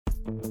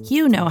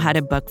You know how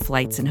to book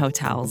flights and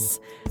hotels.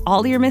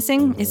 All you're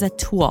missing is a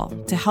tool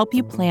to help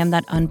you plan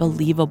that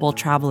unbelievable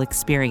travel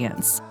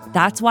experience.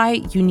 That's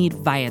why you need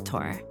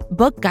Viator.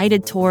 Book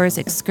guided tours,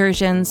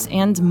 excursions,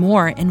 and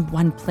more in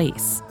one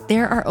place.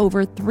 There are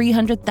over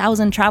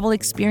 300,000 travel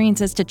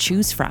experiences to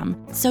choose from,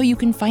 so you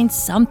can find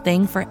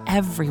something for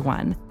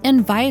everyone.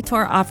 And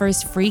Viator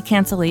offers free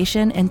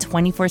cancellation and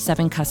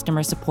 24/7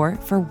 customer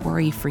support for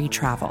worry-free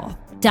travel.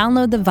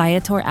 Download the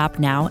Viator app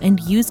now and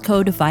use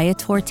code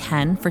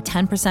Viator10 for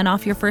 10%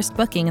 off your first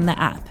booking in the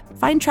app.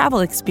 Find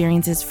travel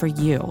experiences for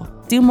you.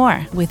 Do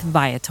more with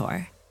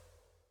Viator.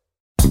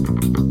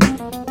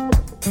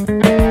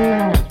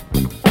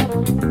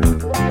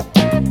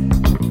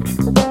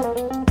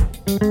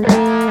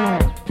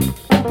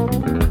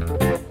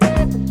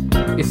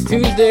 It's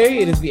Tuesday.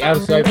 It is the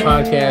Outside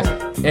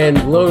Podcast,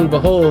 and lo and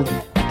behold,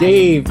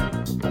 Dave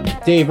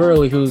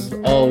Early, who's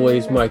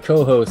always my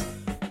co-host.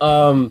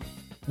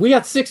 We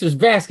got Sixers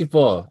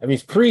basketball. I mean,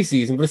 it's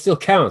preseason, but it still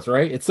counts,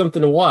 right? It's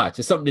something to watch.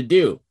 It's something to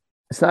do.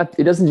 It's not.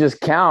 It doesn't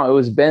just count. It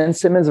was Ben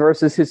Simmons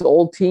versus his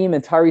old team,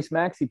 and Tyrese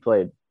Maxey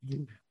played.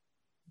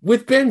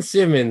 With Ben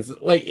Simmons,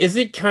 like, is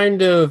it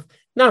kind of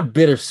not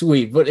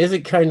bittersweet, but is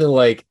it kind of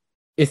like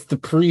it's the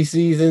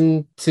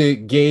preseason to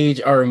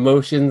gauge our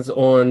emotions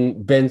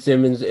on Ben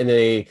Simmons in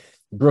a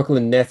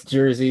Brooklyn Nets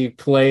jersey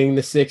playing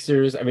the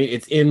Sixers? I mean,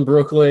 it's in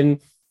Brooklyn.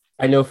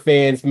 I know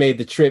fans made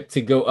the trip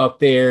to go up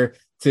there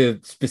to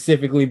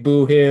specifically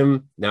boo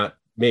him.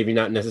 Maybe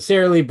not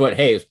necessarily, but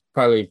hey, it's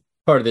probably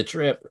part of the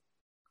trip.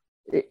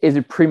 Is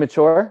it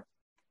premature?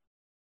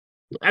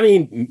 I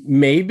mean,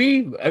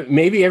 maybe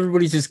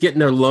everybody's just getting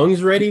their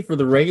lungs ready for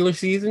the regular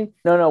season.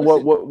 No.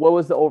 What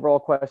was the overall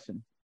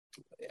question?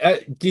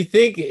 Do you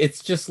think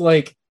it's just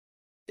like,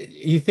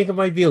 you think it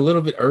might be a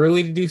little bit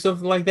early to do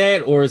something like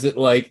that? Or is it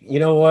like, you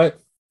know what?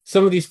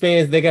 Some of these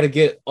fans, they got to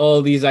get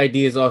all these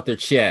ideas off their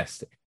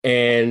chest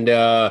and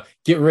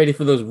get ready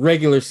for those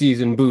regular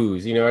season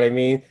boos. You know what I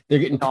mean? They're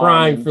getting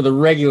primed for the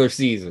regular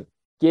season.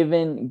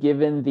 Given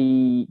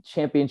the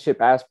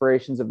championship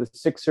aspirations of the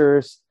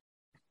Sixers,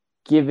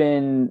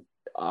 given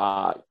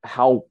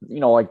how,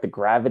 like the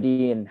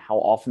gravity and how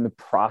often the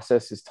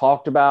process is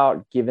talked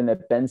about, given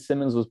that Ben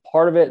Simmons was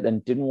part of it, then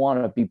didn't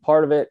want to be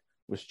part of it,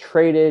 was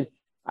traded,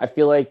 I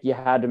feel like you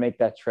had to make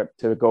that trip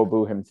to go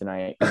boo him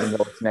tonight, even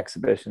though it's an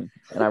exhibition.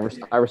 And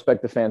I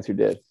respect the fans who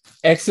did.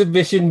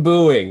 Exhibition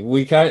booing.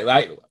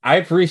 I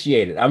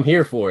appreciate it. I'm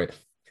here for it.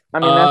 I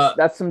mean,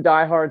 that's some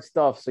diehard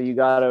stuff. So you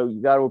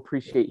gotta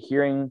appreciate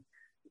hearing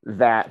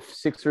that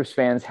Sixers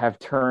fans have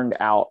turned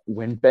out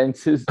when Ben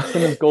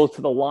Simmons goes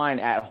to the line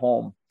at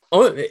home.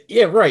 Oh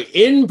yeah, right,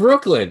 in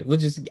Brooklyn,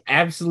 which is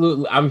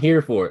absolutely. I'm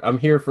here for it. I'm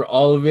here for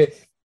all of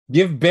it.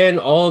 Give Ben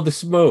all the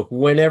smoke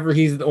whenever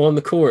he's on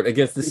the court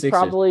against the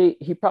Sixers.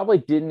 He probably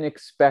didn't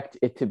expect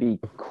it to be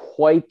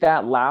quite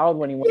that loud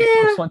when he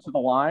first went to the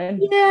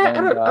line. Yeah,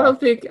 and, I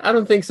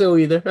don't think so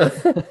either.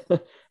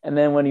 And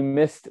then when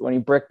he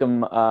bricked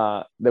him,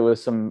 there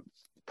was some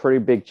pretty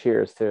big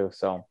cheers too.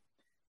 So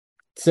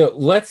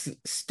let's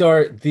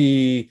start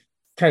the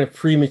kind of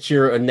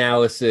premature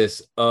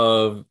analysis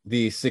of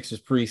the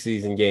Sixers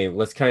preseason game.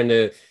 Let's kind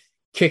of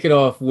kick it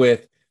off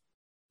with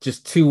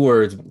just two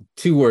words,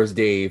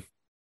 Dave.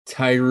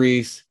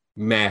 Tyrese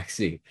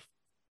Maxey.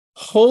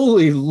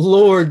 Holy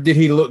Lord, did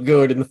he look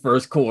good in the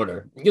first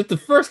quarter. Just the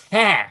first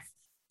half.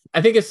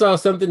 I think I saw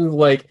something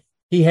like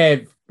he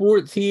had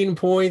 14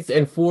 points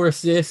and 4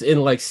 assists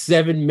in like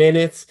 7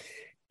 minutes.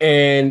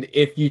 And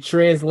if you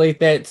translate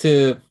that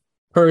to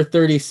per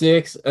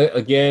 36,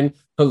 again,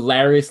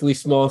 hilariously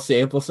small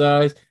sample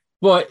size,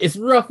 but it's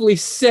roughly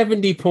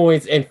 70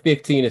 points and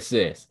 15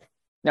 assists.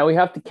 Now we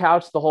have to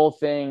couch the whole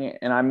thing,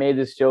 and I made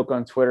this joke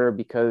on Twitter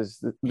because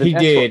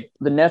the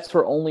Nets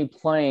were only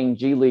playing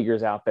G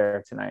Leaguers out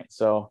there tonight.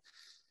 So,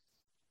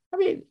 I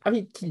mean,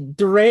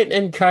 Durant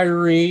and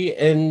Kyrie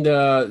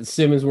and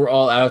Simmons were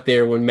all out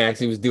there when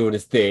Maxey was doing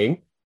his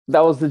thing.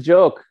 That was the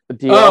joke.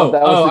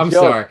 I'm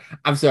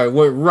sorry.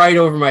 Went right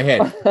over my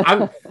head.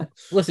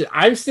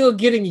 I'm still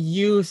getting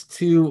used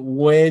to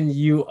when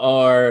you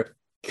are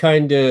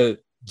kind of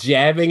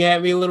jabbing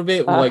at me a little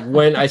bit, like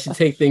when I should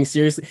take things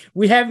seriously.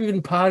 We haven't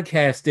been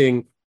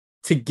podcasting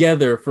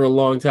together for a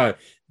long time.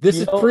 This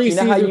is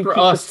preseason for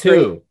us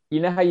too. You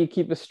know how you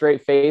keep a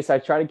straight face? I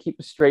try to keep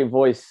a straight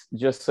voice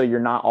just so you're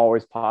not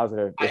always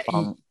positive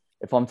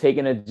if I'm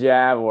taking a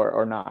jab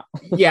or not.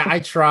 Yeah, I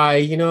try.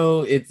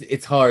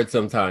 It's hard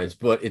sometimes,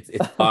 but it's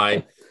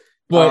fine.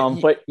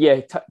 But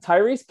yeah,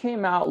 Tyrese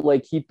came out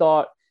like he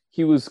thought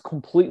he was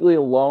completely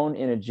alone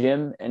in a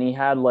gym, and he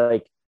had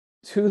like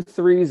 2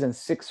 threes and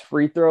 6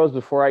 free throws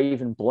before I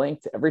even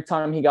blinked. Every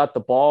time he got the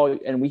ball,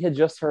 and we had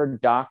just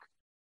heard Doc,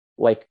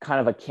 like kind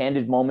of a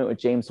candid moment with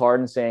James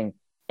Harden saying,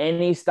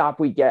 any stop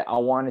we get, I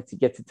want it to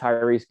get to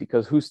Tyrese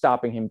because who's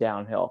stopping him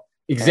downhill?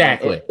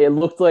 Exactly. It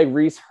looked like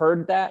Reese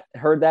heard that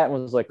and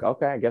was like,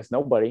 okay, I guess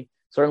nobody.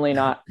 Certainly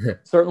not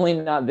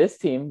this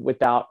team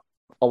without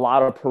a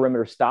lot of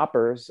perimeter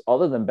stoppers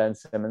other than Ben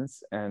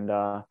Simmons. And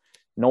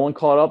no one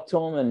caught up to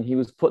him, and he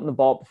was putting the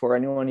ball before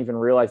anyone even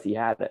realized he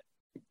had it.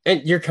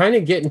 And you're kind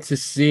of getting to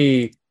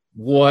see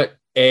what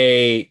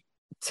a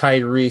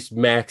Tyrese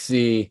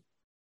Maxey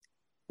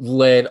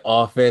led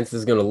offense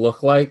is going to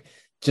look like,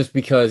 just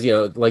because,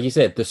 like you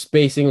said, the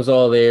spacing was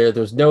all there.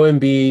 There's no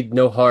Embiid,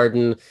 no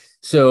Harden.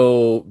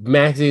 So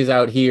Maxey is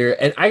out here.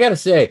 And I got to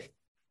say,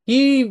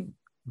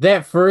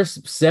 that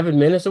first 7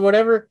 minutes or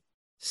whatever,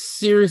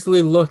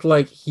 seriously looked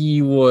like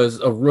he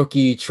was a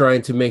rookie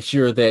trying to make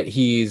sure that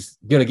he's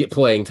going to get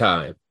playing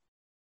time.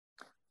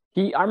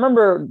 I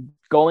remember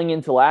going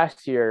into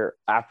last year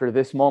after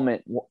this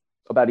moment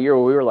about a year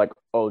where we were like,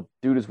 oh,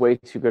 dude is way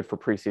too good for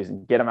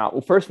preseason. Get him out.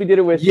 Well, first we did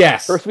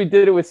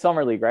it with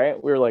Summer League,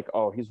 right? We were like,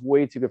 oh, he's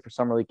way too good for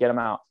Summer League. Get him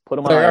out. Put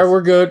him on. All right,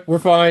 we're good. We're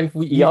fine.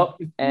 Yep.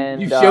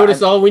 And you showed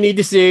us all we need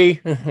to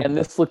see. And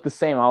this looked the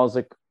same. I was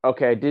like,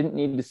 okay, I didn't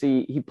need to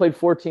see. He played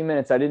 14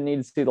 minutes. I didn't need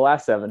to see the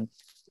last 7.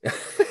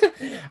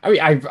 I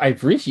mean, I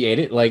appreciate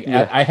it. Like,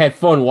 yeah. I had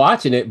fun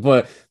watching it,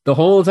 but the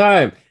whole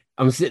time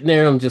I'm sitting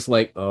there and I'm just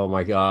like, oh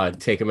my God,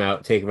 take him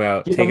out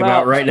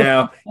right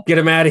now. Get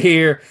him out of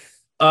here.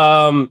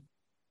 But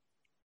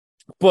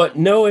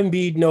no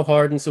Embiid, no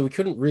Harden, so we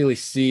couldn't really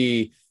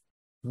see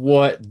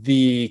what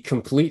the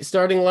complete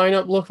starting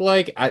lineup looked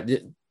like.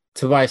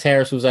 Tobias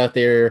Harris was out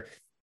there.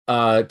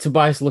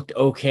 Tobias looked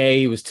okay.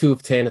 He was 2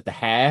 of 10 at the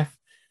half.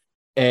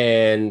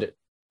 And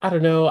I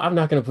don't know. I'm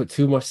not going to put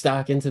too much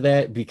stock into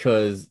that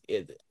because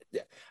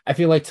I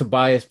feel like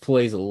Tobias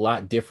plays a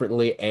lot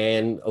differently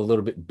and a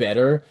little bit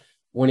better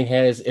when he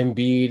has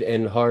Embiid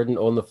and Harden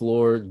on the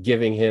floor,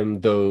 giving him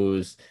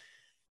those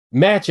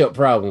matchup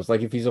problems.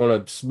 Like if he's on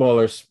a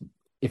smaller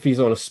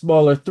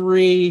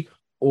 3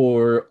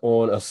 or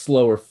on a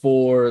slower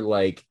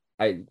 4,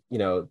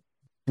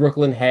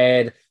 Brooklyn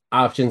had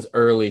options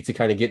early to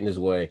kind of get in his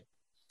way.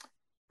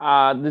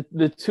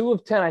 The 2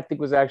 of 10, I think,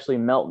 was actually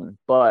Melton,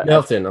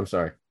 I'm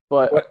sorry.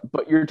 But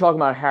you're talking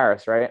about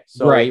Harris, right?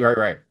 So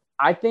right.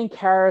 I think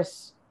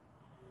Harris,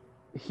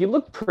 he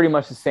looked pretty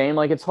much the same.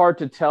 Like, it's hard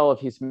to tell if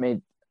he's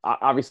made,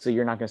 obviously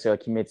you're not going to say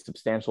like he made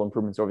substantial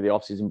improvements over the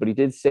offseason, but he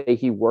did say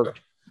he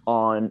worked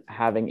on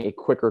having a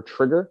quicker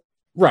trigger.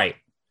 Right.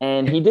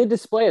 And he did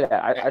display that.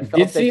 I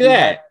did see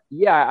that.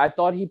 I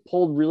thought he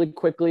pulled really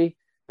quickly.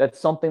 That's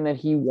something that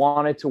he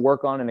wanted to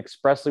work on and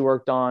expressly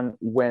worked on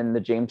when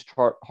the James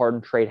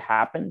Harden trade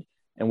happened.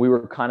 And we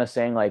were kind of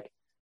saying like,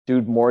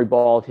 dude, Morey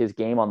balled his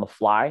game on the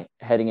fly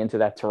heading into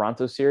that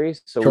Toronto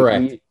series. So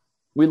correct.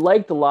 We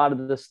liked a lot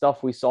of the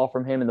stuff we saw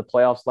from him in the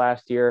playoffs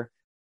last year.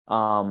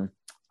 I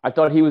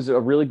thought he was a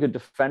really good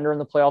defender in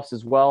the playoffs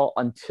as well,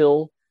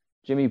 until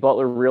Jimmy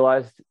Butler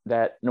realized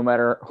that no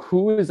matter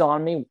who is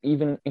on me,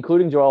 even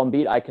including Joel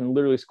Embiid, I can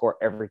literally score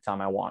every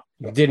time I want.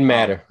 It didn't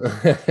matter.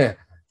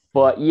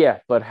 But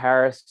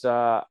Harris,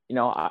 I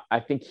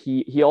think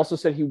he also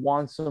said he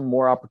wants some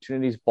more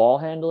opportunities ball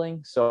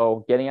handling.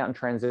 So getting out in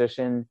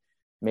transition,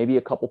 maybe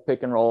a couple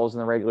pick and rolls in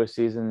the regular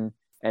season,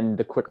 and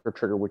the quicker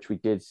trigger, which we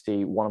did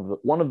see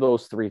one of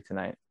those 3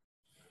 tonight.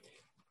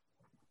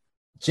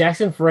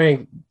 Jackson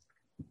Frank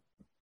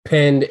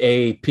penned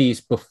a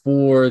piece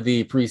before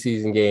the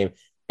preseason game,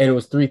 and it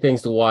was 3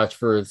 things to watch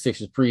for the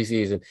Sixers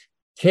preseason.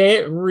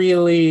 Can't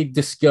really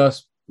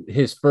discuss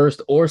his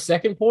first or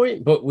second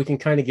point, but we can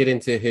kind of get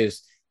into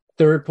his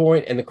third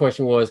point. And the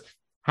question was,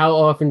 how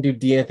often do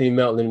DeAnthony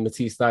Melton and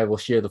Matisse Thybulle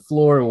share the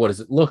floor, and what does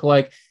it look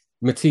like?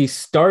 Matisse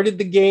started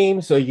the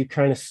game, so you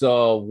kind of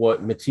saw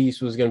what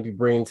Matisse was going to be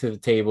bringing to the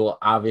table.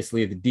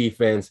 Obviously, the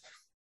defense.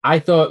 I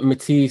thought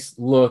Matisse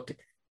looked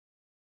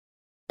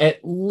at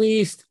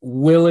least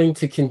willing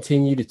to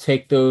continue to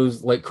take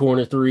those like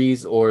corner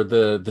threes or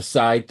the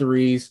side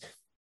threes.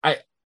 I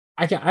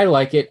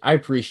like it. I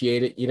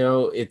appreciate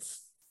it.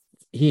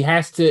 He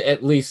has to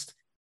at least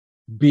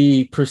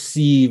be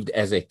perceived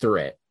as a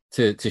threat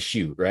to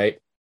shoot, right?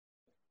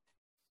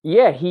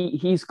 Yeah,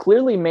 he's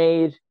clearly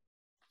made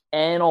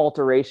an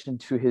alteration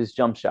to his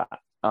jump shot.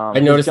 I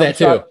noticed that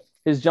too.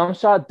 His jump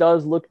shot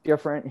does look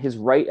different. His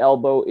right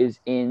elbow is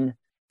in,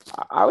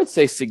 I would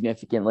say,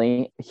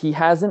 significantly. He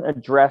hasn't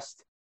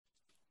addressed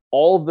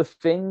all the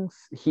things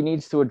he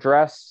needs to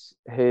address.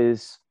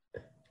 His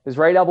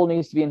right elbow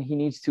needs to be in. He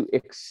needs to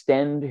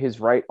extend his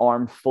right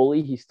arm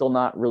fully. He's still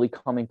not really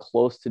coming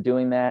close to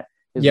doing that.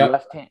 His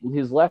left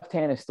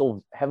hand is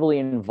still heavily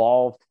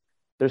involved.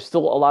 There's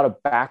still a lot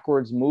of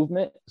backwards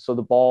movement. So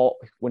the ball,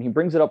 when he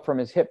brings it up from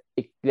his hip,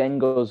 it then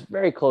goes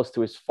very close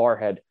to his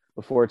forehead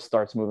before it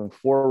starts moving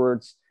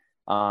forwards.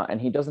 And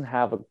he doesn't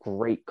have a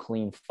great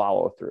clean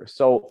follow through.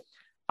 So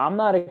I'm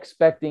not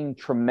expecting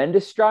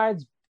tremendous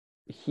strides.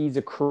 He's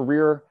a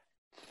career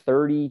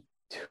 32%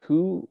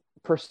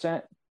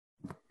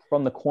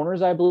 from the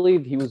corners, I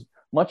believe. He was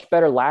much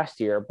better last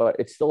year, but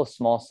it's still a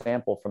small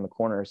sample from the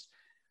corners.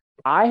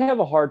 I have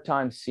a hard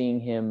time seeing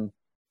him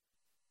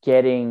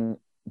getting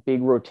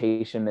big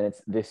rotation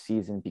minutes this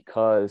season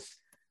because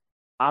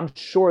I'm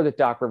sure that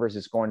Doc Rivers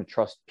is going to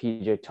trust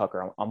PJ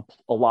Tucker. I'm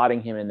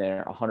allotting him in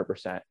there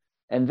 100%.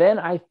 And then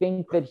I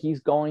think that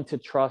he's going to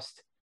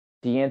trust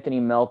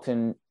DeAnthony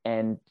Melton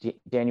and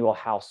Daniel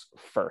House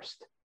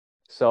first.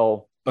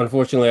 So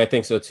unfortunately, I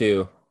think so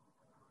too.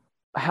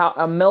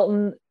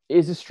 Melton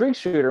is a streak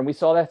shooter, and we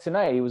saw that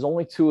tonight. He was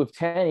only 2 of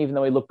 10, even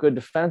though he looked good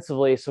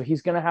defensively. So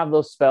he's going to have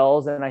those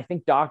spells. And I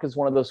think Doc is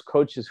one of those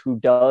coaches who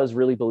does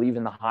really believe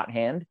in the hot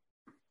hand.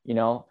 You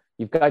know,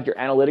 you've got your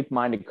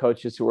analytic-minded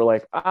coaches who are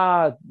like,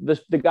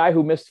 the guy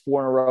who missed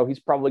 4 in a row, he's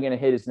probably going to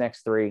hit his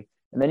next 3.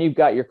 And then you've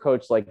got your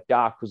coach like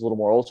Doc, who's a little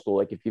more old school.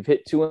 Like, if you've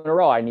hit 2 in a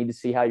row, I need to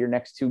see how your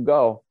next 2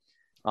 go.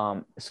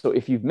 So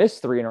if you've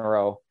missed 3 in a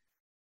row,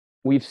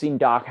 we've seen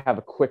Doc have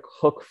a quick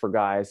hook for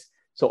guys.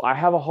 So I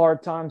have a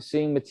hard time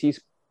seeing Matisse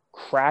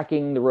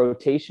cracking the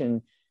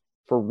rotation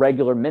for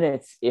regular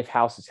minutes if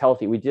House is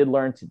healthy. We did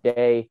learn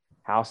today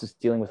House is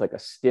dealing with like a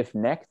stiff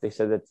neck. They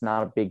said that's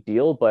not a big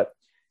deal, but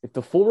if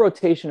the full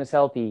rotation is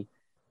healthy,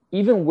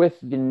 even with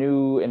the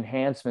new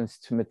enhancements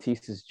to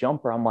Matisse's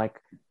jumper, I'm like,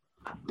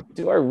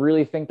 do I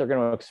really think they're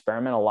going to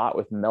experiment a lot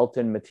with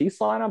Melton Matisse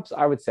lineups?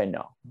 I would say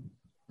no.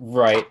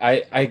 Right.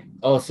 I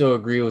also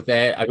agree with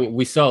that. I mean,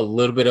 we saw a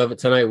little bit of it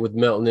tonight with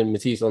Melton and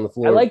Matisse on the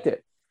floor. I liked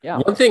it. Yeah.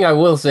 One thing I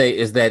will say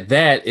is that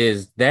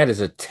is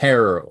a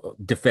terror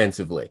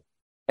defensively.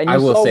 And I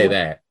will say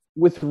that.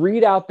 With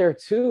Reed out there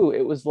too,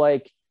 it was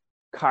like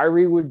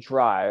Kyrie would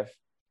drive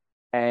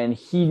and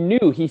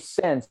he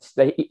sensed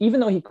that even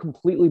though he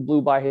completely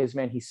blew by his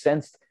man, he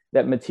sensed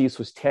that Matisse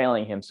was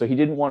tailing him. So he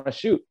didn't want to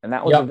shoot. And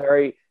that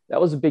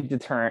was a big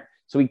deterrent.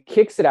 So he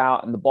kicks it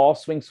out and the ball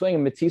swing,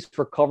 and Matisse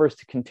recovers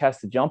to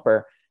contest the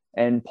jumper.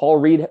 And Paul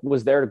Reed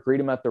was there to greet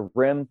him at the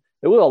rim.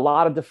 There were a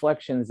lot of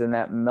deflections in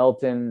that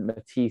Melton,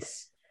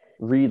 Matisse,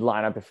 Reed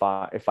lineup,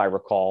 if I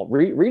recall.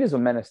 Reed is a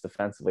menace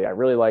defensively. I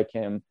really like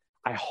him.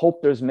 I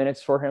hope there's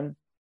minutes for him.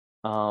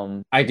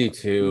 I do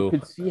too. You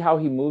could see how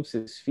he moves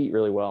his feet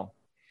really well.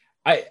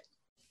 I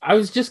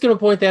was just going to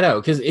point that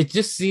out because it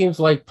just seems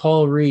like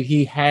Paul Reed,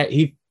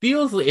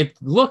 it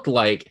looked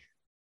like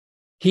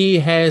he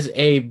has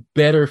a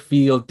better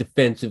feel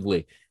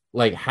defensively,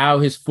 like how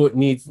his feet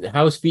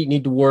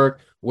need to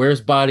work, where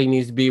his body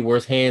needs to be, where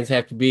his hands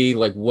have to be,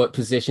 like what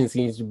positions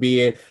he needs to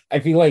be in. I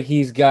feel like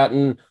he's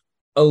gotten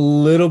a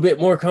little bit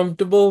more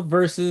comfortable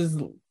versus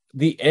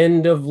the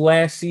end of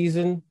last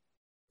season.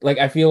 Like,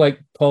 I feel like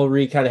Paul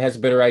Reed kind of has a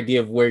better idea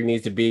of where he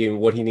needs to be and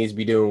what he needs to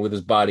be doing with his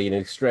body and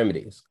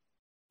extremities.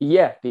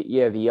 Yeah,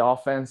 the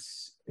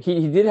offense.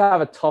 He did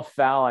have a tough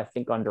foul, I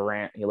think, on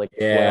Durant. He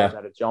flails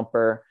at a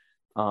jumper.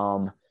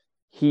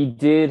 He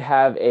did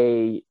have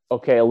a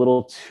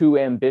little too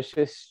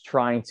ambitious,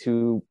 trying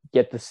to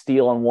get the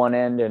steal on one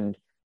end and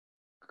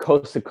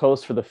coast to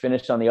coast for the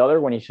finish on the other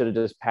when he should have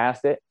just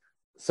passed it.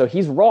 So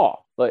he's raw,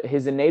 but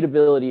his innate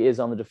ability is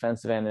on the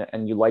defensive end,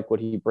 and you like what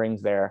he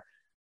brings there.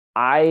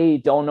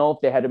 I don't know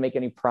if they had to make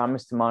any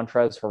promise to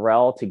Montrezl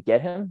Harrell to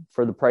get him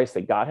for the price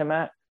they got him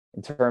at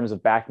in terms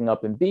of backing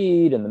up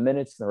Embiid and the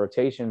minutes and the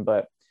rotation,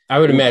 but I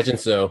would imagine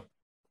so.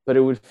 But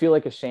it would feel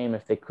like a shame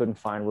if they couldn't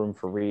find room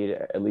for Reed,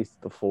 at least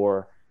at the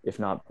 4, if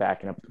not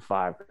backing up to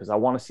 5, because I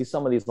want to see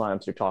some of these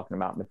lineups you're talking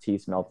about: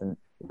 Matisse, Melton,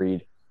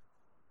 Reed.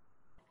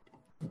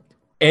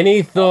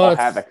 Any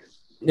thoughts?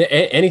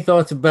 Any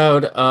thoughts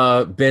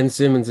about Ben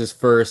Simmons'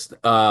 first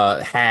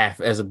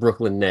half as a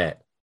Brooklyn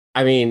Net?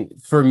 I mean,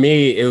 for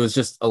me, it was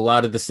just a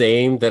lot of the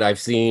same that I've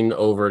seen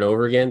over and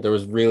over again. There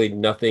was really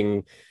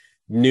nothing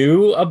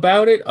new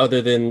about it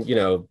other than,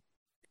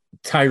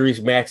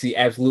 Tyrese Maxey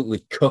absolutely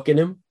cooking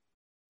him.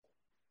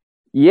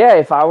 Yeah,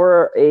 if I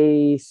were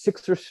a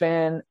Sixers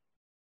fan,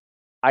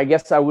 I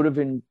guess I would have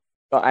been.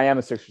 I am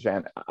a Sixers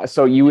fan,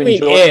 so you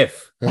enjoy.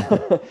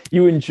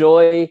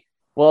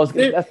 Well,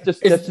 that's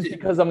just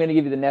because I'm going to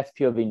give you the Nets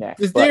POV next.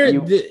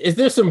 Is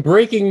there some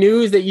breaking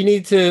news that you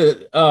need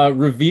to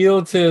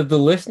reveal to the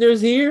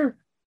listeners here?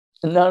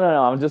 No.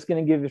 I'm just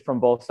going to give it from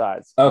both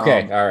sides.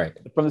 Okay, all right.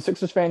 From the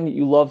Sixers fan,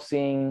 you love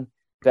seeing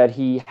that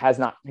he's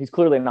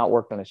clearly not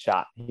worked on a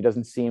shot. He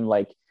doesn't seem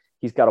like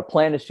he's got a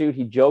plan to shoot.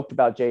 He joked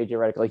about JJ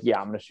Redick, like, yeah,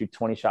 I'm going to shoot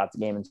 20 shots a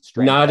game and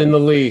straight. Not in the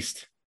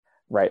least.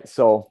 Right.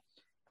 So,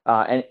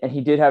 and he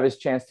did have his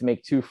chance to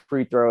make 2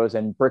 free throws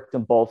and brick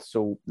them both.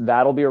 So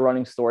that'll be a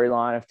running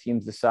storyline if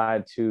teams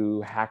decide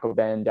to hack a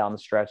Ben down the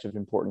stretch of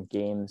important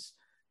games,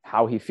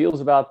 how he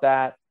feels about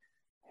that.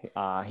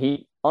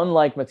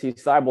 Unlike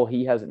Matisse Thybulle,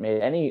 he hasn't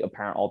made any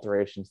apparent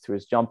alterations to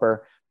his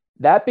jumper.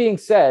 That being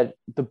said,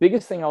 the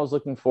biggest thing I was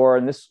looking for,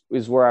 and this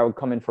is where I would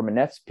come in from a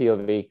Nets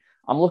POV,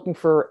 I'm looking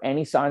for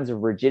any signs of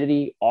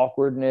rigidity,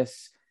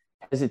 awkwardness,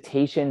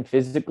 hesitation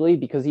physically,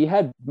 because he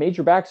had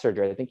major back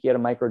surgery. I think he had a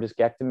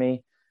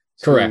microdiscectomy.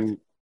 Correct.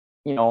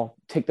 To,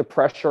 take the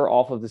pressure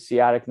off of the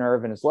sciatic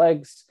nerve in his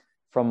legs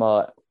from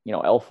a,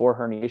 L4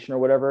 herniation or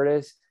whatever it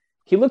is.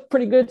 He looked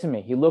pretty good to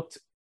me. He looked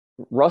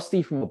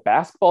rusty from a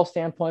basketball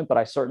standpoint, but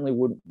I certainly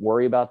wouldn't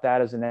worry about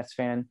that as a Nets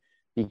fan,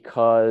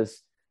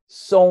 because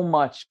so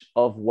much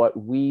of what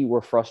we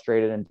were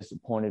frustrated and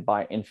disappointed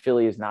by in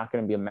Philly is not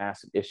going to be a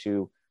massive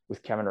issue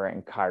with Kevin Durant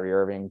and Kyrie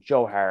Irving,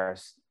 Joe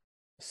Harris,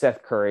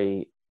 Seth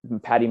Curry,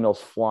 Patty Mills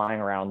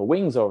flying around the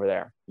wings over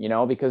there,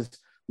 because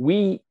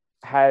we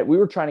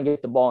were trying to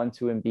get the ball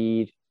into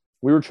Embiid.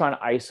 We were trying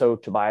to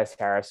ISO Tobias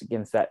Harris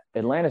against that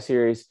Atlanta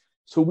series.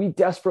 So we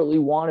desperately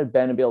wanted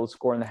Ben to be able to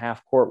score in the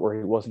half court, where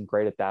he wasn't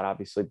great at that,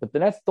 obviously. But the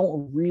Nets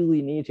don't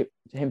really need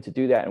him to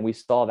do that. And we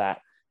saw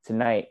that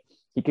tonight.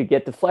 He could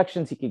get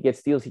deflections, he could get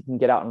steals, he can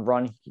get out and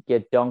run, he could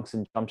get dunks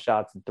and jump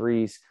shots and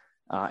threes.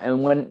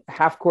 And when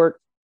half court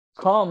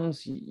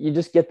comes, you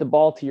just get the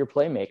ball to your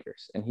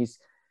playmakers. And he's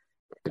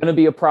going to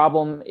be a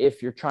problem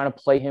if you're trying to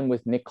play him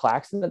with Nick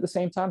Claxton at the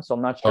same time. So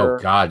I'm not sure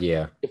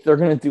if they're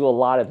going to do a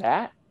lot of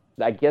that.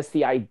 I guess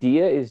the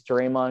idea is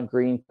Draymond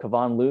Green,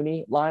 Kevon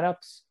Looney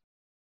lineups,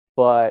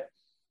 but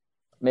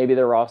maybe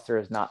their roster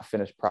is not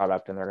finished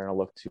product and they're going to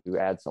look to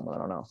add someone. I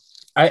don't know.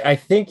 I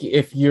think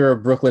if you're a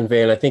Brooklyn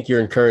fan, I think you're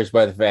encouraged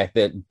by the fact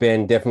that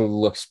Ben definitely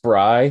looks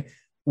spry,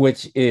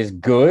 which is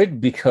good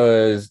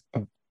because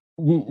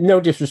no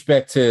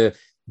disrespect to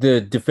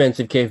the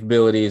defensive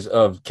capabilities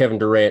of Kevin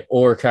Durant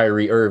or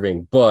Kyrie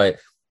Irving, but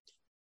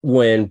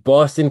when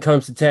Boston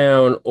comes to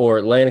town or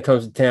Atlanta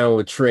comes to town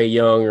with Trae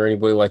Young or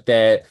anybody like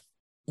that,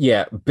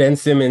 yeah, Ben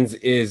Simmons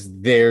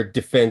is their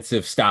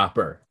defensive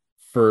stopper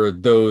for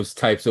those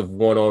types of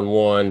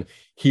one-on-one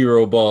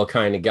hero ball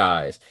kind of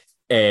guys.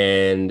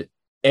 And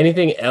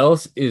anything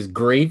else is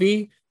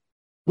gravy.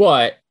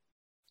 But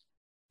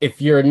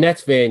if you're a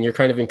Nets fan, you're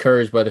kind of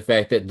encouraged by the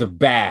fact that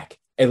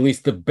at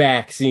least the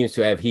back seems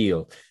to have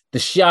healed. The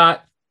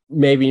shot,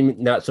 maybe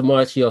not so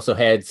much. He also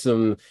had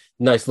some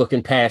nice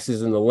looking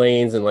passes in the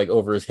lanes and like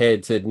over his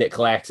head to Nick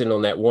Claxton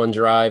on that one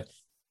drive.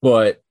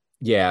 But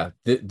yeah,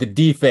 the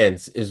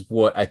defense is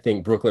what I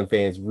think Brooklyn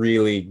fans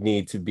really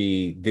need to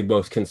be the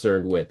most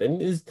concerned with.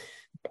 And his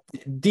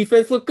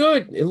defense looked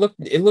good. It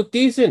looked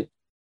decent.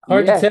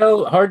 Hard to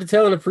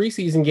tell in a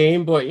preseason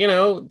game, but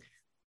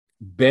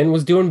Ben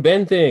was doing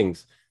Ben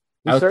things.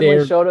 He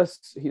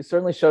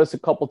certainly showed us a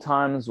couple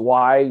times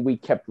why we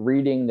kept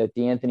reading that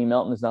DeAnthony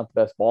Melton is not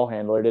the best ball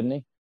handler, didn't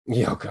he?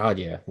 Yeah, oh God,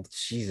 yeah.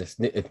 Jesus.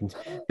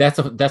 That's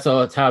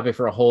a topic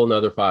for a whole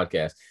nother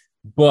podcast.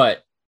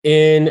 But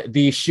in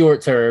the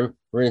short term,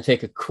 we're going to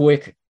take a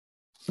quick,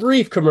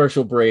 brief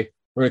commercial break.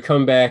 We're going to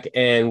come back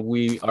and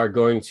we are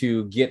going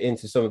to get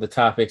into some of the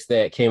topics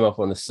that came up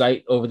on the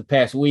site over the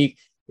past week.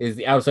 Is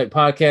the Outside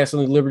Podcast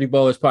on the Liberty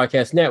Ballers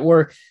Podcast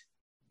Network.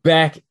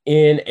 Back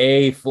in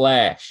a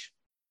flash.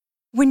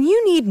 When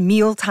you need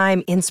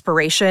mealtime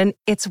inspiration,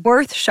 it's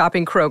worth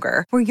shopping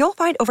Kroger, where you'll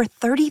find over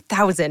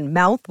 30,000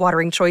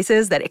 mouth-watering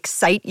choices that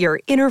excite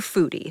your inner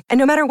foodie. And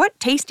no matter what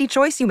tasty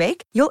choice you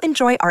make, you'll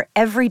enjoy our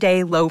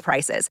everyday low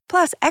prices,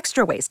 plus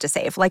extra ways to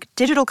save, like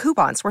digital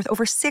coupons worth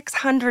over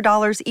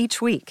 $600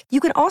 each week. You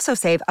can also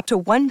save up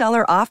to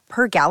 $1 off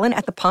per gallon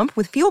at the pump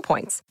with fuel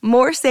points.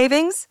 More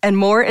savings and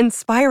more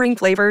inspiring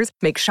flavors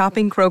make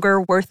shopping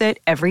Kroger worth it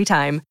every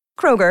time.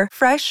 Kroger,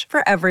 fresh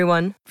for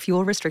everyone.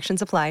 Fuel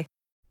restrictions apply.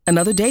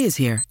 Another day is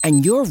here,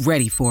 and you're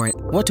ready for it.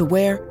 What to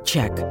wear?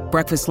 Check.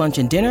 Breakfast, lunch,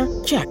 and dinner?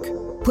 Check.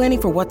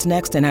 Planning for what's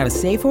next and how to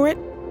save for it?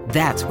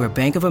 That's where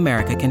Bank of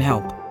America can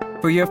help.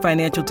 For your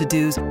financial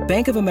to-dos,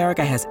 Bank of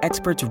America has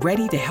experts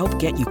ready to help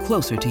get you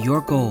closer to your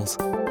goals.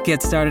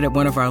 Get started at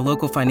one of our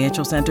local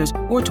financial centers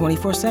or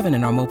 24/7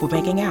 in our mobile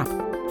banking app.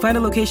 Find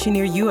a location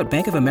near you at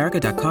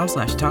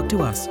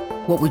bankofamerica.com/talktous.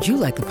 What would you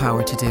like the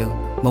power to do?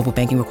 Mobile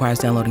banking requires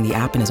downloading the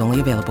app and is only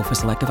available for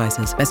select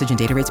devices. Message and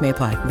data rates may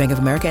apply. Bank of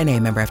America NA,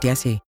 member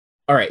FDIC.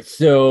 All right,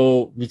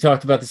 so we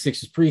talked about the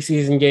Sixers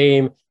preseason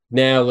game.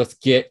 Now let's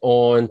get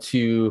on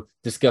to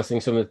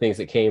discussing some of the things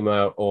that came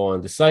out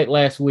on the site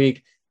last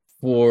week.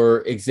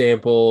 For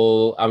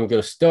example, I'm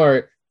going to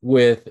start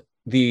with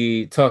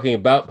the Talking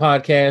About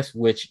podcast,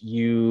 which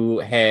you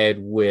had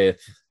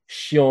with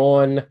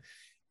Sean.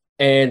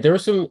 And there were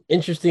some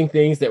interesting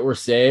things that were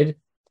said.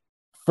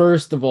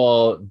 First of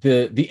all,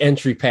 the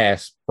entry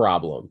pass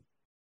problem.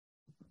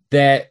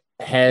 That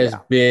has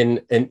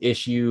been an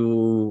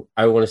issue,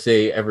 I want to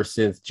say, ever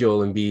since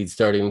Joel Embiid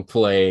started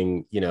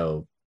playing,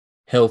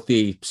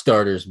 healthy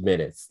starters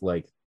minutes,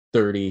 like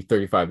 30,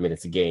 35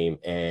 minutes a game.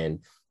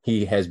 And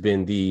he has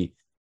been the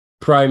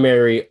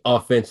primary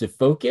offensive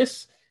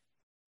focus.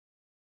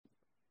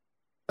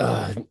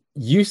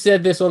 You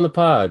said this on the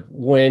pod.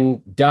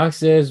 When Doc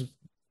says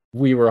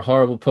we were a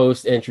horrible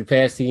post-entry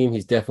pass team,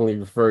 he's definitely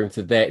referring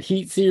to that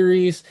Heat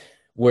series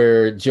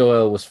where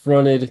Joel was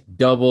fronted,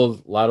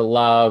 doubled, a lot of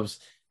lobs,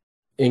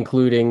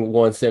 including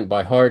one sent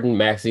by Harden,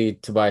 Maxey,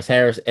 Tobias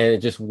Harris, and it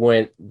just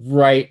went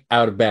right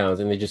out of bounds,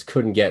 and they just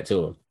couldn't get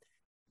to him.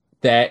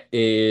 That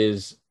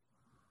is,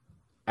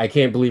 I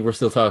can't believe we're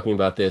still talking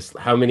about this.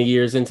 How many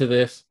years into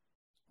this?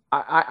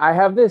 I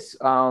have this,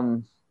 I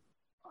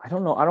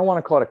don't know, I don't want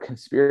to call it a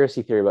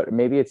conspiracy theory, but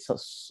maybe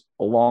it's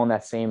along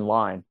that same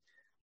line.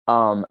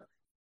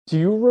 Do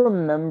you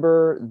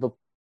remember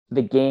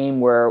the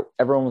game where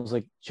everyone was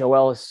like,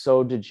 Joel is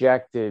so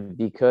dejected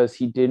because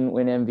he didn't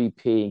win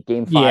MVP,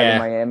 game 5 in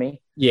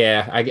Miami?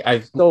 Yeah.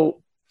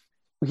 So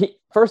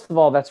first of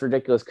all, that's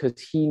ridiculous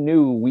because he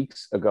knew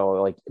weeks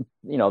ago, like,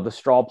 the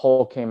straw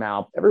poll came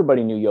out.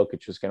 Everybody knew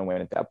Jokic was going to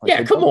win at that point.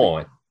 Yeah, come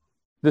on.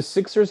 The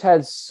Sixers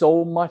had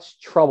so much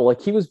trouble.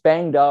 Like, he was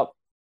banged up.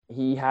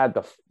 He had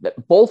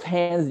both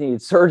hands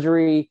needed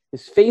surgery.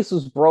 His face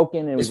was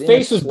broken. And his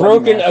face was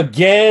broken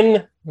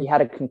again. He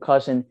had a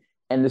concussion.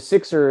 And the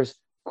Sixers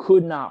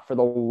could not, for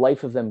the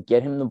life of them,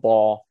 get him the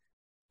ball.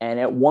 And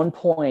at one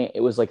point,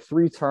 it was like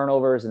 3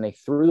 turnovers, and they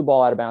threw the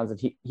ball out of bounds. And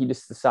he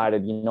just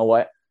decided, you know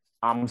what?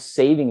 I'm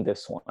saving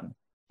this one.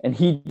 And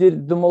he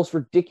did the most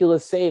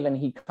ridiculous save, and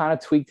he kind of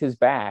tweaked his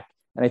back.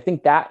 And I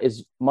think that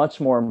is much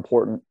more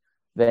important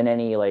than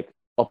any like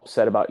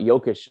upset about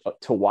Jokic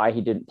to why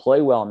he didn't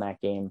play well in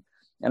that game.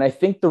 And I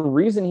think the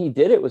reason he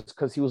did it was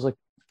because he was like,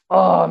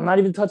 oh, I'm not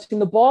even touching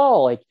the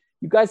ball. Like,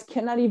 you guys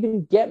cannot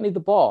even get me the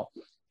ball.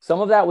 Some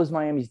of that was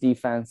Miami's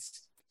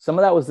defense. Some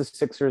of that was the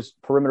Sixers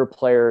perimeter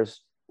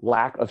players'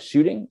 lack of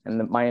shooting, and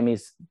the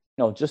Miami's,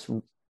 just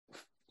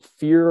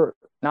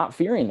not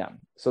fearing them.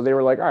 So they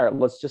were like, all right,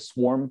 let's just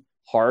swarm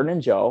Harden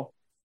and Joe.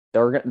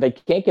 They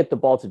can't get the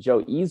ball to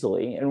Joe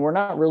easily, and we're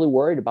not really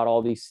worried about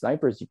all these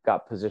snipers you've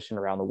got positioned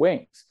around the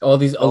wings. All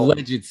these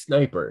alleged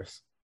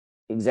snipers.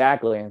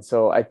 Exactly. And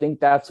so I think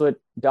that's what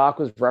Doc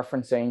was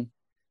referencing.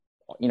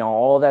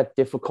 All that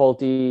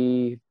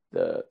difficulty,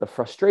 the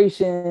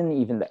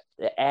frustration, even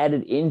the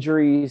added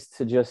injuries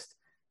to just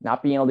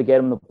not being able to get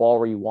him the ball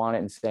where you want it,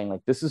 and saying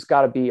like, this has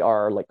got to be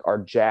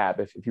our jab.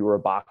 If you were a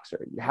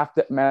boxer, you have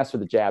to master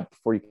the jab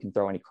before you can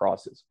throw any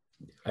crosses.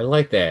 I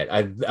like that.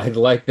 I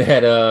like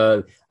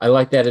that. I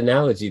like that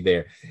analogy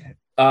there.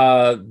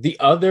 The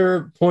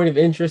other point of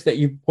interest that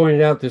you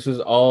pointed out, this was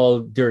all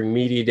during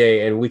media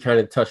day, and we kind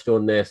of touched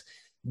on this,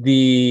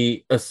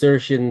 the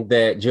assertion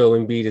that Joel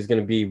Embiid is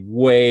going to be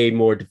way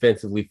more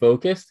defensively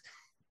focused.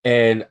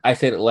 And I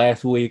said it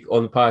last week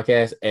on the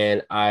podcast,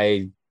 and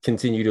I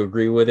continue to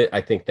agree with it.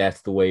 I think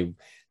that's the way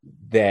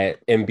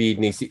that Embiid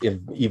needs to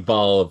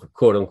evolve,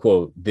 quote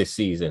unquote, this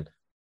season.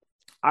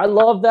 I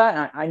love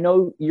that. I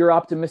know you're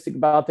optimistic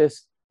about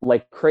this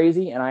like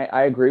crazy, and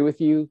I agree with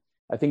you.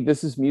 I think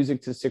this is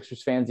music to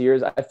Sixers fans'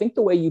 ears. I think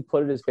the way you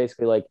put it is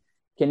basically like,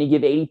 can he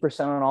give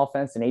 80% on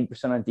offense and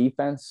 80% on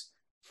defense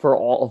for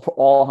all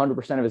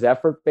 100% of his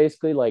effort?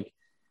 Basically, like,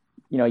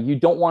 you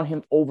don't want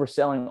him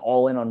overselling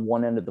all in on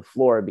one end of the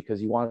floor,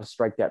 because you want to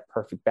strike that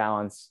perfect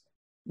balance.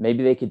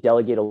 Maybe they could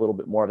delegate a little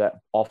bit more of that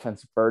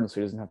offensive burden,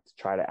 so he doesn't have to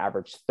try to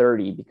average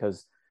 30,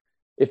 because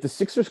if the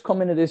Sixers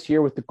come into this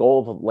year with the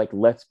goal of like,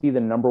 let's be the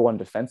number 1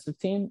 defensive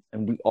team,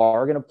 and we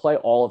are going to play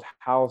all of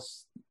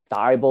House,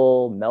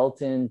 Thibault,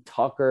 Melton,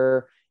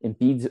 Tucker,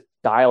 Embiid's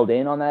dialed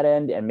in on that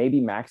end, and maybe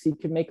Maxey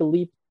could make a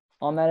leap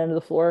on that end of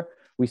the floor.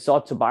 We saw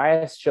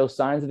Tobias show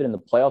signs of it in the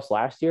playoffs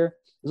last year.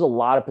 There's a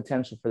lot of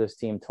potential for this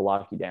team to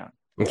lock you down.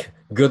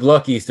 Good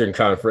luck, Eastern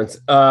Conference.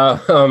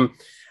 I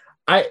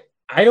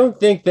don't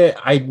think that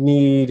I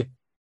need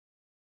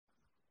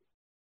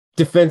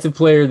defensive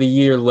player of the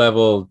year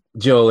level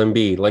Joel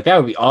Embiid. Like, that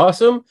would be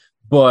awesome,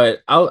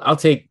 but I'll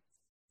take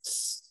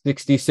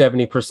 60,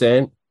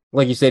 70%.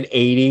 Like you said,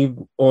 80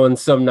 on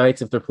some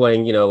nights if they're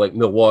playing, like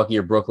Milwaukee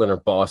or Brooklyn or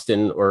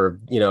Boston or,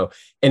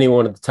 any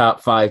one of the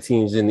top 5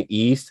 teams in the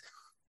East.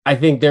 I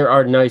think there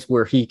are nights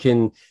where he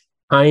can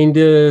kind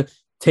of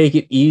take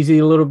it easy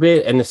a little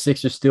bit, and the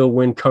Sixers still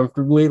win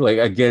comfortably, like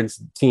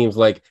against teams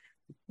like,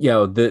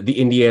 the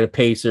Indiana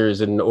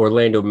Pacers and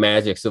Orlando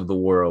Magics of the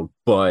world.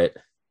 But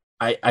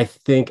I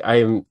think I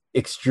am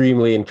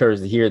extremely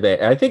encouraged to hear that.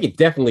 And I think it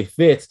definitely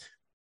fits,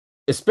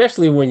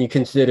 especially when you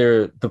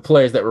consider the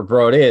players that were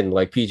brought in,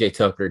 like PJ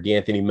Tucker,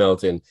 DeAnthony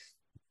Melton,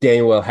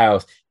 Danuel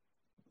House,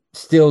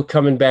 still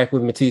coming back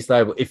with Matisse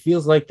Thybulle. It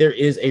feels like there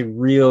is a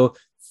real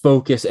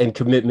focus and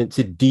commitment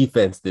to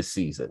defense this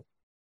season.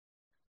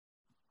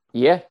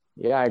 Yeah,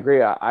 I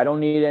agree. I don't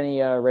need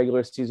any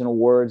regular season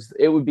awards.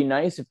 It would be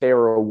nice if they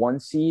were a 1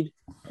 seed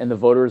and the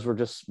voters were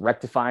just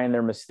rectifying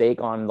their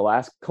mistake on the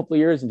last couple of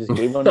years and just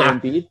gave them to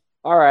Embiid.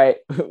 All right,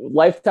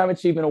 Lifetime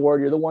Achievement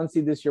Award. You're the 1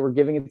 seed this year. We're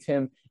giving it to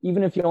him,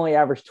 even if you only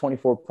average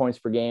 24 points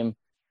per game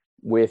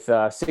with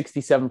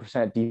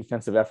 67%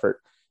 defensive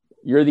effort.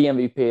 You're the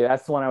MVP.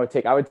 That's the one I would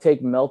take. I would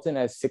take Melton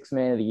as 6th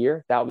man of the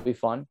year. That would be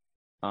fun.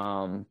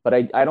 But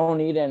I don't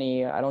need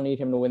I don't need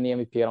him to win the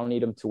MVP. I don't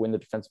need him to win the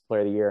defensive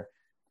player of the year.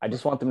 I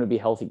just want them to be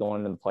healthy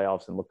going into the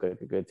playoffs and look like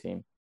a good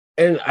team.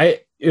 And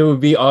it would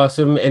be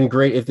awesome and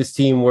great if this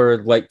team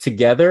were like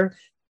together.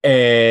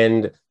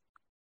 And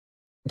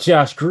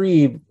Josh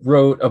Grebe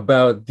wrote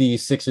about the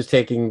Sixers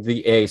taking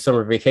a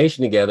summer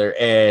vacation together,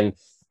 and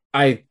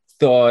I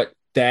thought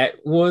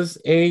that was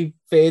a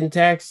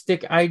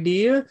fantastic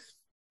idea,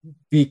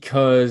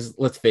 because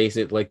let's face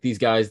it, like, these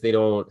guys, they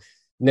don't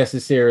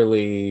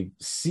necessarily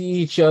see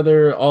each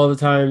other all the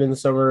time in the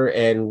summer,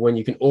 and when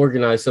you can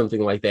organize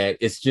something like that,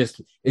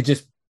 it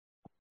just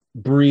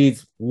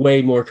breeds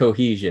way more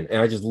cohesion. And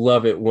I just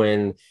love it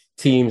when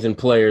teams and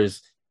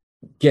players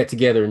get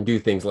together and do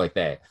things like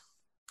that.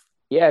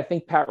 Yeah, I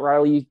think Pat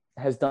Riley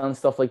has done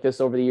stuff like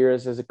this over the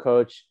years as a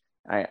coach.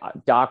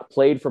 Doc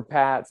played for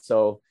Pat,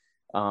 so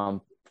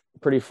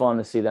pretty fun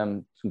to see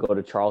them go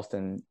to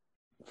Charleston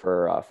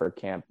for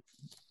camp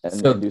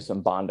and do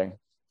some bonding.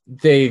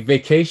 They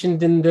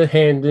vacationed in the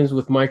Hamptons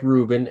with Mike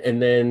Rubin,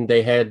 and then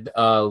they had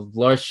a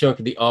large chunk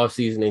of the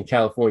offseason in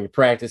California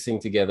practicing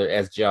together,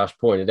 as Josh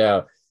pointed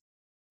out.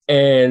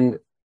 And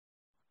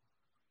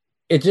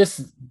it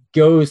just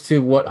goes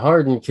to what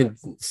Harden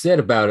said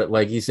about it.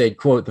 Like he said,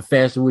 quote, the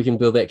faster we can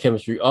build that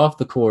chemistry off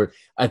the court,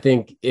 I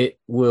think it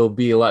will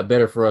be a lot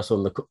better for us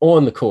on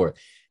the court.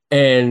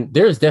 And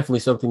there's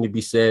definitely something to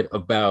be said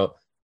about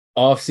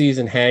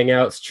off-season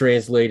hangouts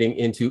translating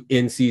into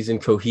in-season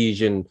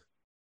cohesion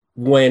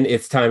when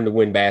it's time to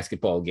win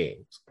basketball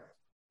games.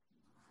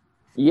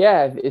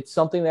 Yeah, it's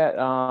something that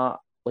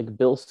like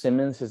Bill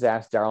Simmons has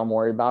asked Daryl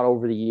Morey about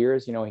over the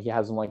years. You know, he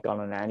has him like on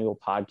an annual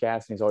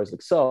podcast, and he's always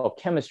like, so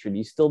chemistry, do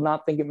you still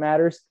not think it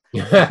matters?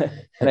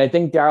 And I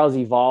think Daryl's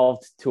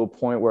evolved to a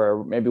point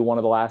where maybe one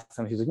of the last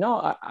times he's like,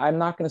 no, I'm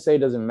not going to say it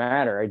doesn't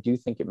matter. I do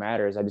think it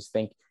matters. I just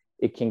think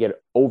it can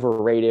get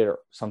overrated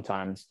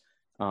sometimes.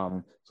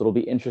 So it'll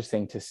be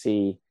interesting to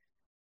see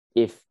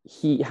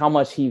how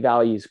much he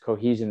values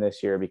cohesion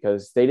this year,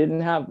 because they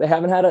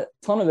haven't had a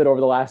ton of it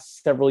over the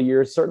last several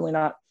years. Certainly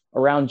not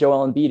around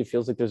Joel Embiid. It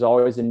feels like there's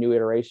always a new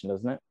iteration,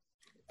 doesn't it?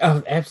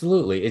 Oh,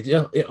 absolutely.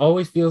 It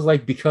always feels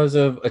like because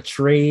of a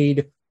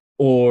trade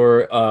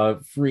or a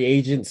new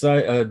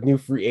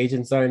free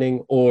agent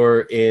signing,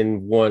 or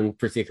in one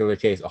particular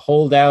case, a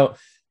holdout,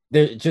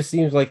 there just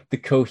seems like the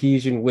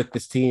cohesion with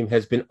this team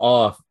has been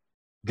off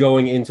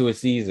going into a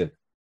season.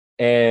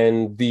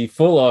 And the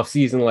full off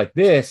season like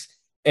this,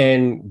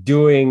 and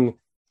doing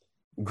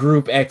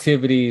group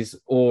activities,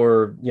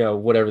 or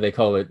whatever they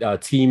call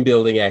it, team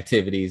building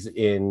activities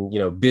in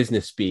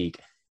business speak,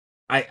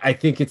 I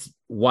think it's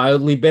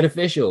wildly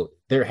beneficial.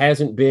 There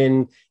hasn't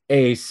been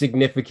a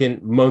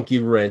significant monkey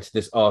wrench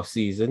this off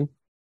season,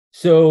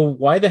 so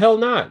why the hell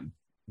not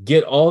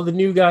get all the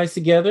new guys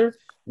together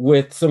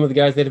with some of the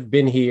guys that have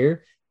been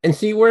here and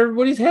see where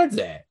everybody's head's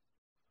at.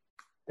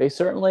 They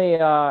certainly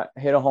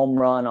hit a home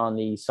run on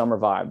the summer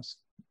vibes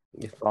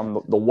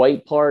from the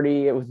white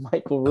party with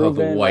Michael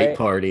Rubin. The white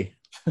party.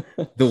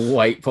 The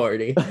white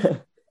party.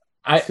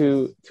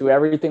 To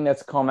everything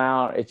that's come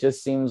out, it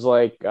just seems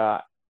like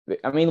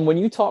when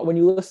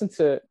you listen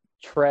to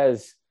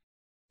Trez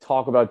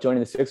talk about joining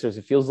the Sixers,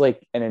 it feels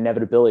like an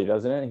inevitability,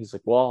 doesn't it? He's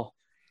like, well,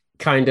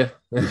 kinda.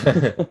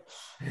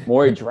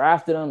 Morey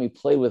drafted him. He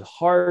played with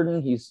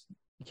Harden.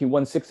 He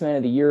won Sixth Man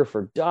of the Year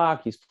for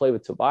Doc. He's played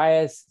with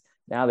Tobias.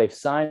 Now they've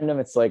signed him.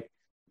 It's like,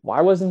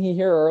 why wasn't he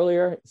here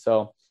earlier?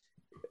 So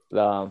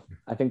I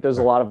think there's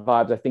a lot of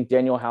vibes. I think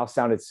Daniel House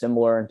sounded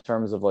similar in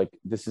terms of like,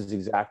 this is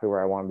exactly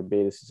where I wanted to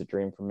be. This is a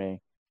dream for me.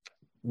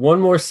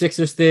 One more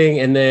Sixers thing,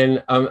 and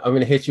then I'm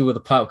going to hit you with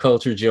a pop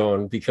culture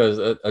John, because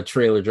a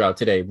trailer dropped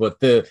today. But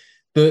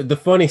the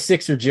funny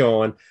Sixer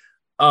John,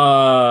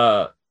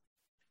 earlier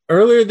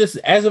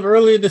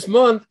this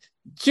month,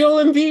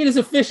 Joel Embiid is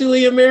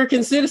officially an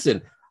American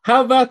citizen.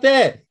 How about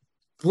that?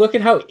 Look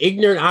at how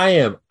ignorant I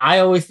am. I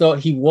always thought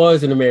he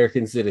was an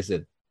American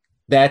citizen.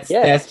 That's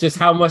just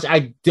how much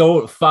I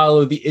don't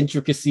follow the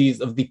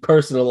intricacies of the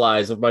personal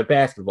lives of my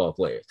basketball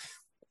players.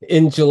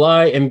 In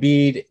July,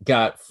 Embiid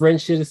got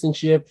French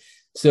citizenship,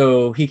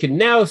 so he can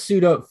now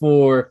suit up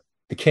for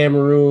the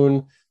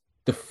Cameroon,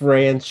 the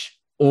French,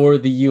 or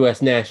the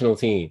U.S. national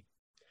team.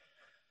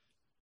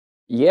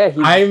 Yeah,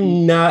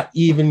 I'm not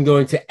even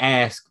going to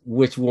ask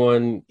which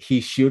one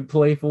he should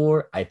play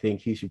for. I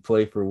think he should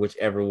play for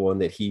whichever one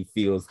that he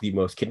feels the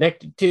most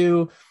connected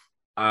to.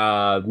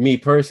 Me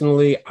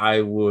personally,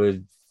 I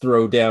would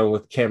throw down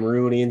with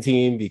Cameroonian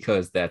team,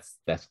 because that's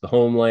the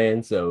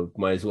homeland, so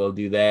might as well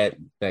do that.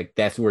 Like,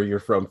 that's where you're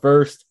from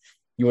first.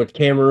 You went to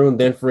Cameroon,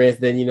 then France,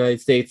 then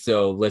United States.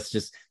 So let's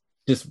just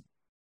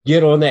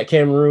get on that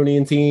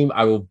Cameroonian team.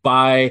 I will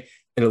buy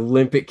an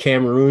Olympic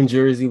Cameroon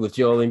jersey with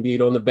Joel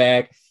Embiid on the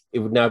back. It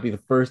would not be the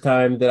first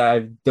time that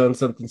I've done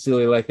something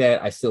silly like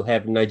that. I still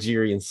have a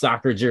Nigerian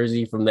soccer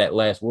jersey from that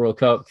last World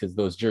Cup, because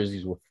those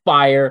jerseys were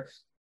fire.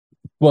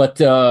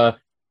 But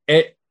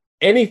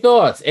any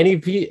thoughts, any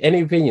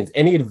opinions,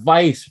 any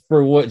advice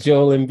for what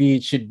Joel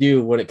Embiid should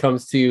do when it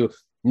comes to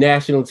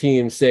national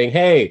teams saying,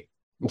 hey,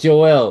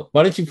 Joel,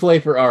 why don't you play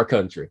for our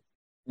country?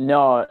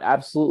 No,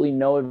 absolutely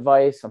no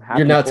advice. I'm happy.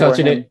 You're not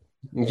touching it?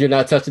 You're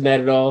not touching that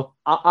at all?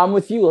 I'm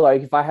with you.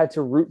 Like, if I had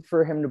to root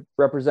for him to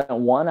represent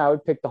one, I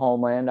would pick the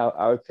homeland.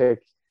 I would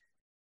pick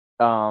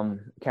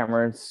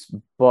Cameron's.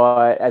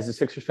 But as a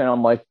Sixers fan,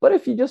 I'm like, but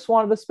if you just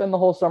wanted to spend the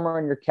whole summer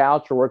on your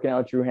couch or working out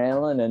with Drew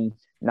Hanlon, and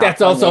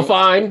that's also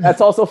fine.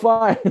 That's also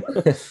fine.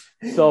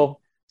 So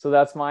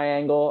that's my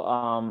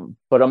angle.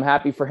 But I'm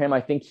happy for him.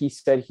 I think he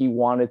said he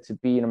wanted to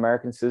be an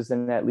American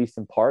citizen, at least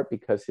in part,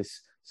 because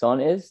his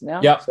son is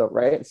now. Yeah. So,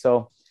 right.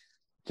 So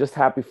just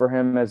happy for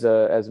him as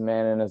a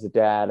man and as a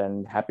dad,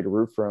 and happy to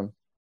root for him.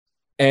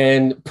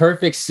 And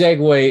perfect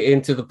segue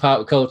into the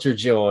pop culture,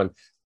 John.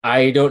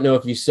 I don't know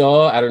if you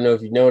saw, I don't know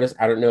if you noticed,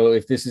 I don't know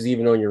if this is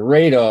even on your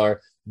radar,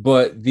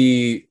 but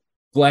the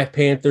Black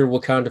Panther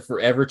Wakanda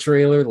Forever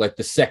trailer, like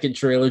the second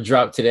trailer,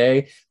 dropped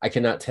today. I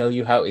cannot tell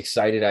you how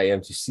excited I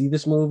am to see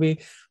this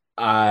movie.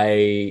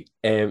 I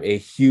am a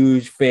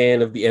huge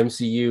fan of the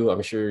MCU.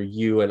 I'm sure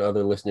you and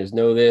other listeners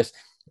know this.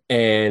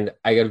 And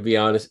I got to be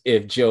honest,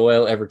 if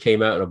Joel ever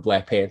came out in a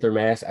Black Panther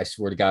mask, I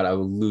swear to God, I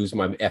would lose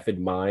my effing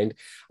mind.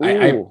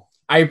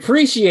 I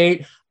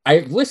appreciate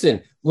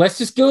listen, let's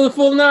just go the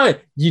full 9.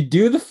 You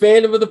do the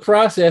fandom of the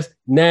process.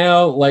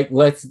 Now, like,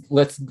 let's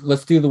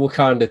do the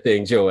Wakanda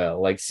thing,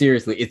 Joel. Like,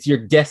 seriously, it's your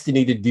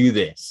destiny to do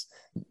this.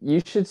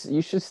 You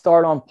should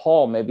start on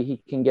Paul. Maybe he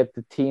can get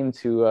the team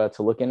to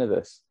look into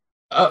this.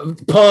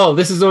 Paul,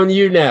 this is on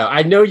you now.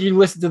 I know you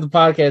listen to the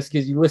podcast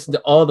because you listen to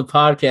all the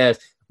podcasts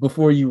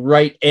before you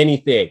write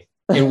anything,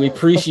 and we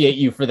appreciate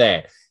you for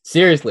that.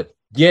 Seriously,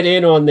 get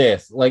in on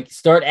this. Like,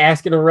 start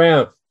asking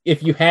around.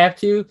 If you have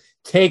to,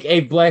 take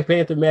a Black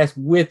Panther mask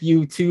with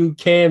you to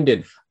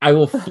Camden. I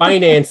will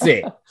finance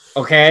it.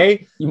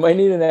 Okay? You might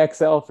need an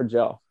XL for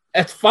Joe.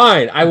 That's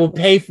fine. I will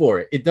pay for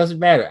it. It doesn't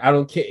matter. I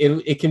don't care.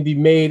 It can be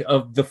made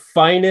of the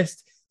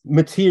finest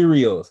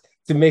materials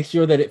to make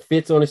sure that it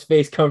fits on his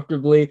face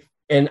comfortably.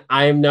 And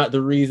I am not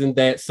the reason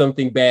that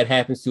something bad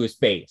happens to his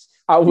face.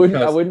 I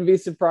wouldn't be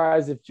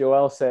surprised if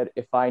Joel said,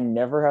 if I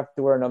never have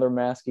to wear another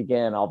mask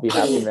again, I'll be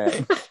happy,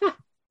 man.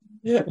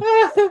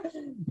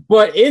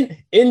 But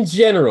in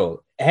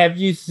general, have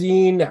you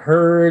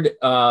heard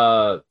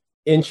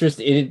interest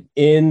in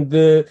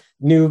the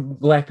new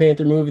Black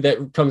Panther movie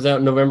that comes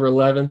out November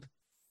 11th?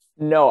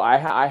 No,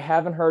 I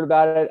haven't heard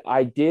about it.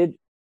 I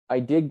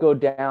did go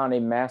down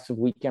a massive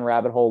weekend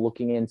rabbit hole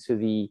looking into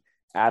the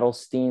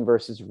Adelstein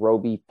versus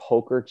Roby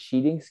poker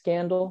cheating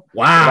scandal.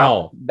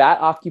 Wow.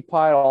 That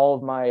occupied all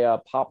of my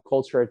pop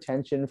culture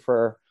attention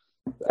for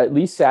at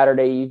least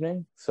Saturday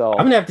evening. So I'm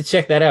going to have to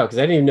check that out because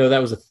I didn't even know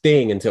that was a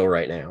thing until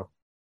right now.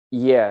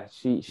 Yeah,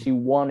 she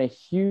won a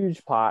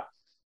huge pot,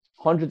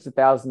 hundreds of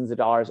thousands of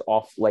dollars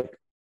off like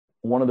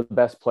one of the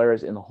best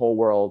players in the whole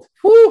world.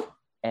 Woo!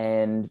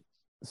 And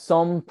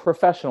some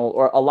professional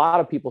or a lot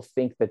of people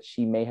think that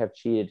she may have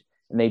cheated.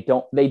 And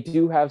they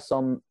do have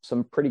some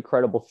pretty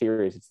credible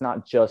theories. It's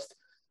not just,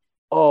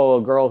 a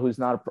girl who's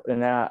not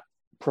a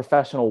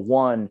professional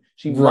won,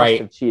 she must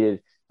have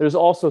cheated. There's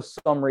also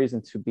some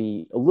reason to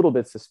be a little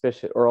bit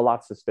suspicious or a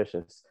lot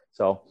suspicious.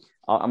 So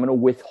I'm going to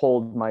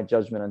withhold my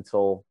judgment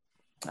until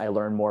I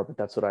learn more, but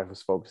that's what I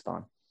was focused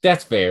on.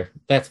 That's fair.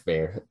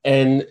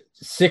 And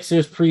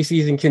Sixers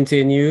preseason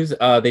continues.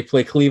 They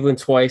play Cleveland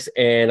twice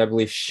and I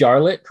believe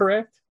Charlotte,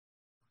 correct?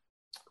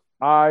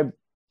 I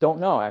don't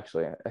know,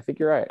 actually. I think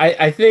you're right.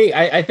 I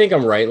think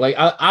I'm right. Like,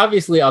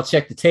 obviously, I'll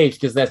check the tapes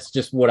because that's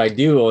just what I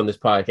do on this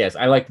podcast.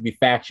 I like to be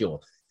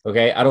factual.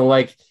 Okay, I don't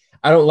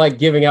like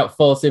giving out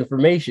false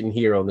information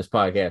here on this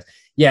podcast.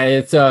 Yeah,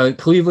 it's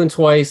Cleveland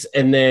twice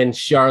and then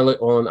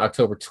Charlotte on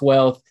October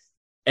 12th,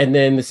 and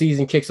then the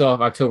season kicks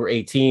off October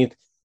 18th.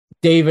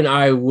 Dave and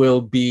I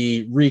will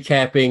be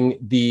recapping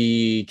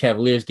the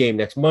Cavaliers game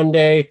next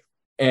Monday,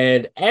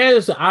 and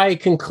as we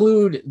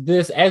conclude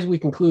this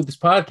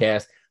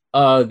podcast.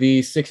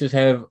 The Sixers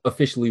have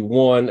officially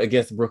won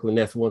against the Brooklyn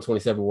Nets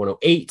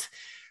 127-108.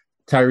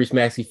 Tyrese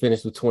Maxey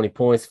finished with 20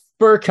 points.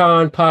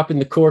 Furkan popping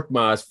the cork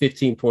Maz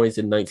 15 points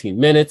in 19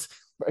 minutes.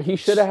 He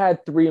should have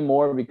had 3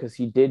 more because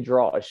he did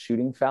draw a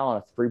shooting foul on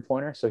a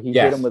 3-pointer. So he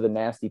hit him with a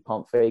nasty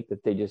pump fake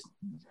that they just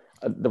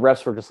the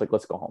refs were just like,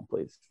 let's go home,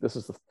 please. This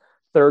is the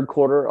third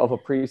quarter of a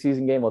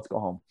preseason game. Let's go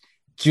home.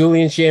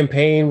 Julian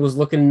Champagne was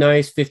looking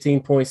nice,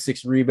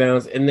 15.6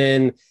 rebounds. And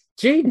then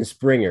Jaden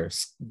Springer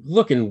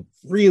looking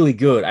really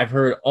good. I've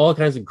heard all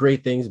kinds of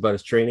great things about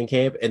his training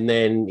camp, and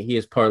then he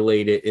has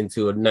parlayed it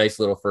into a nice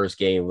little first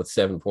game with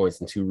 7 points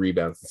and 2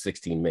 rebounds in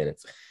 16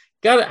 minutes.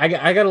 I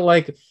gotta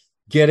like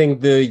getting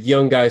the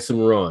young guys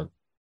some run.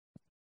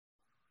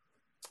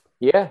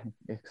 Yeah,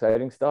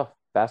 exciting stuff.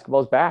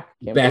 Basketball's back.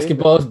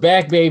 Basketball's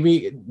back,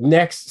 baby.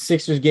 Next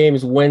Sixers game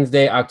is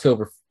Wednesday,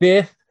 October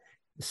 5th,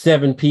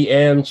 7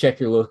 p.m.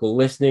 Check your local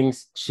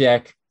listings.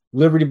 Check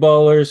Liberty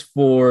Ballers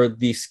for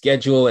the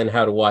schedule and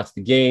how to watch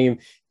the game.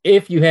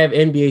 If you have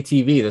NBA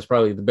TV, that's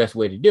probably the best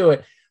way to do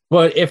it.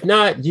 But if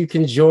not, you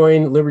can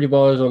join Liberty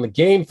Ballers on the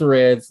game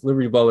threads,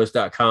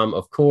 libertyballers.com,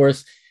 of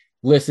course.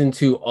 Listen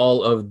to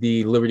all of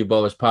the Liberty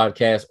Ballers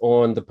podcasts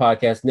on the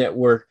podcast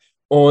network,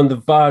 on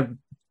the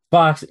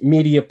Vox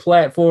Media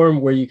platform,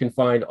 where you can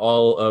find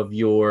all of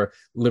your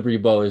Liberty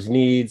Ballers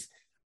needs.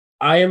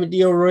 I am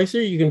Adil Royster.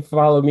 You can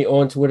follow me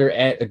on Twitter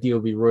at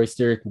Adil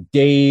Royster.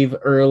 Dave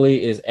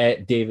Early is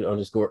at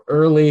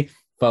David_Early.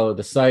 Follow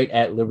the site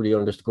at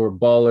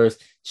Liberty_Ballers.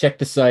 Check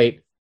the site,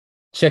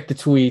 check the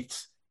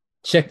tweets,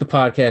 check the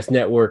podcast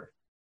network.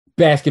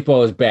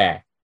 Basketball is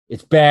back.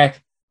 It's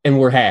back, and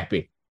we're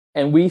happy.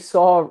 And we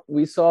saw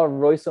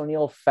Royce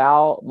O'Neal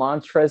foul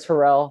Montrezl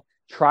Harrell,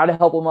 try to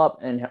help him up,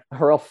 and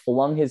Harrell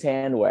flung his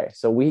hand away.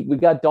 So we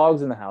got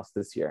dogs in the house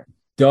this year.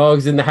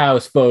 Dogs in the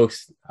house,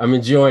 folks. I'm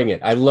enjoying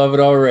it. I love it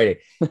already.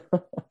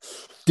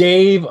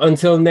 Dave,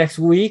 until next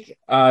week,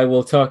 I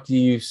will talk to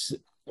you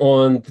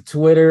on the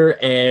Twitter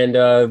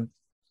and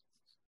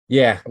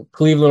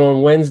Cleveland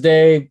on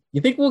Wednesday. You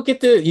think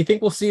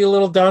we'll see a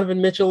little Donovan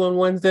Mitchell on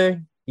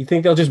Wednesday? You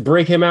think they'll just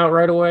break him out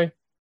right away?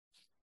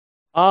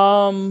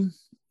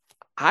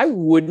 I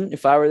wouldn't.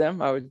 If I were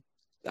them, I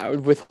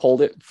would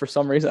withhold it for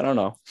some reason. I don't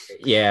know.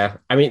 Yeah.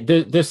 I mean,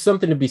 there's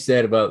something to be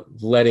said about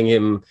letting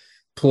him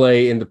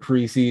play in the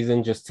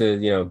preseason just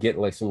to, get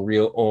like some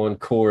real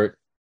on-court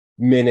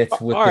minutes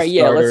with the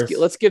starters.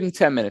 Let's give him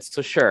 10 minutes.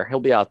 So sure, he'll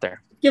be out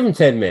there. Give him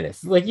 10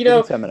 minutes. Like, Give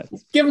him 10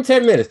 minutes. Give him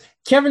 10 minutes.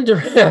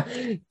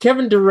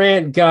 Kevin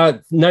Durant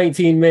got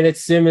 19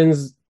 minutes.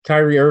 Simmons,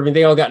 Kyrie Irving,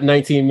 they all got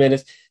 19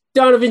 minutes.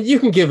 Donovan, you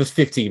can give us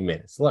 15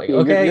 minutes. Like,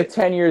 okay. You're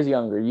 10 years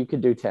younger. You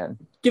could do 10.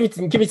 Give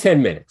me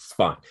 10 minutes. It's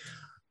fine.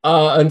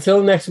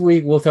 Until next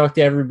week, we'll talk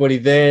to everybody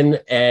then,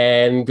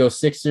 and go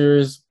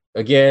Sixers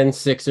again.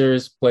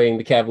 Sixers playing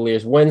the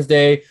Cavaliers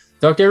Wednesday.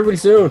 Talk to everybody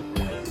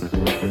soon.